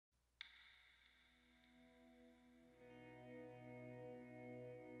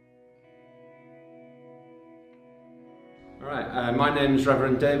All right, my name is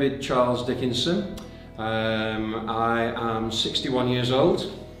Reverend David Charles Dickinson. I am 61 years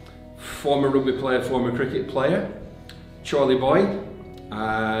old, former rugby player, former cricket player, Chorley boy,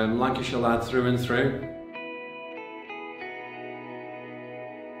 Lancashire lad through and through.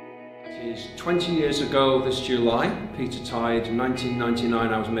 It is 20 years ago this July, Peter Tide,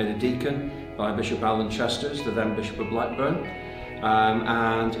 1999, I was made a deacon by Bishop Alan Chesters, the then Bishop of Blackburn.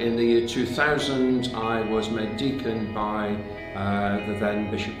 And in the year 2000 I was made deacon by the then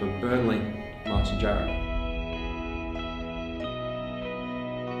Bishop of Burnley, Martin Jarrett.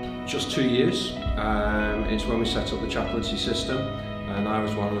 Just 2 years is when we set up the chaplaincy system, and I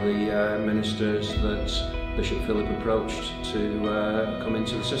was one of the ministers that Bishop Philip approached to come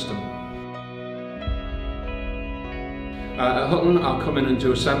into the system. At Hutton, I'll come in and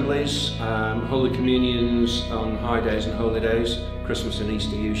do assemblies, Holy Communions on high days and holy days, Christmas and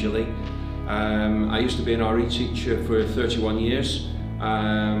Easter usually. I used to be an RE teacher for 31 years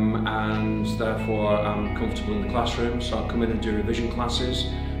and therefore I'm comfortable in the classroom, so I'll come in and do revision classes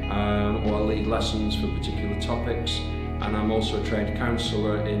or I'll lead lessons for particular topics, and I'm also a trained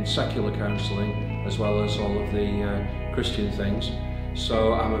counsellor in secular counselling as well as all of the Christian things,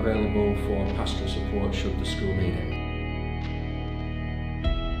 so I'm available for pastoral support should the school need it.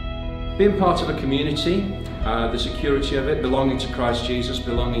 Being part of a community, the security of it, belonging to Christ Jesus,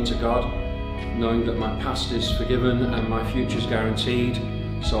 belonging to God, knowing that my past is forgiven and my future is guaranteed,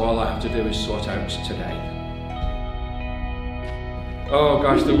 so all I have to do is sort out today. Oh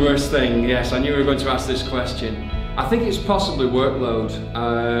gosh, the worst thing, yes, I knew we were going to ask this question. I think it's possibly workload.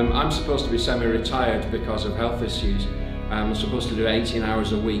 I'm supposed to be semi-retired because of health issues. I'm supposed to do 18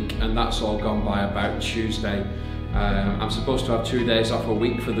 hours a week, and that's all gone by about Tuesday. I'm supposed to have 2 days off a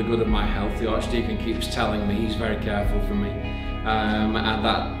week for the good of my health. The Archdeacon keeps telling me, he's very careful for me, and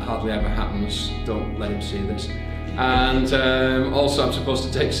that hardly ever happens. Don't let him see this. And also I'm supposed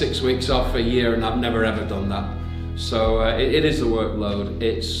to take 6 weeks off a year, and I've never ever done that. So it is the workload.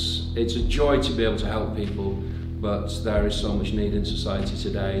 It's a joy to be able to help people, but there is so much need in society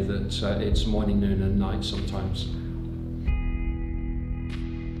today that it's morning, noon and night sometimes.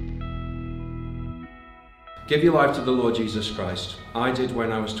 Give your life to the Lord Jesus Christ. I did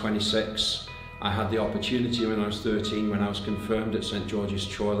when I was 26. I had the opportunity when I was 13, when I was confirmed at St George's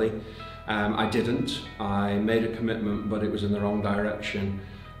Chorley. I didn't. I made a commitment, but it was in the wrong direction.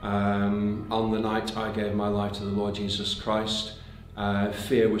 On the night I gave my life to the Lord Jesus Christ,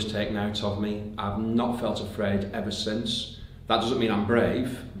 fear was taken out of me. I've not felt afraid ever since. That doesn't mean I'm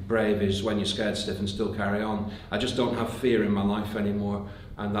brave. Brave is when you're scared stiff and still carry on. I just don't have fear in my life anymore,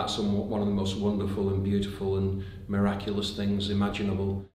 and that's one of the most wonderful and beautiful and miraculous things imaginable.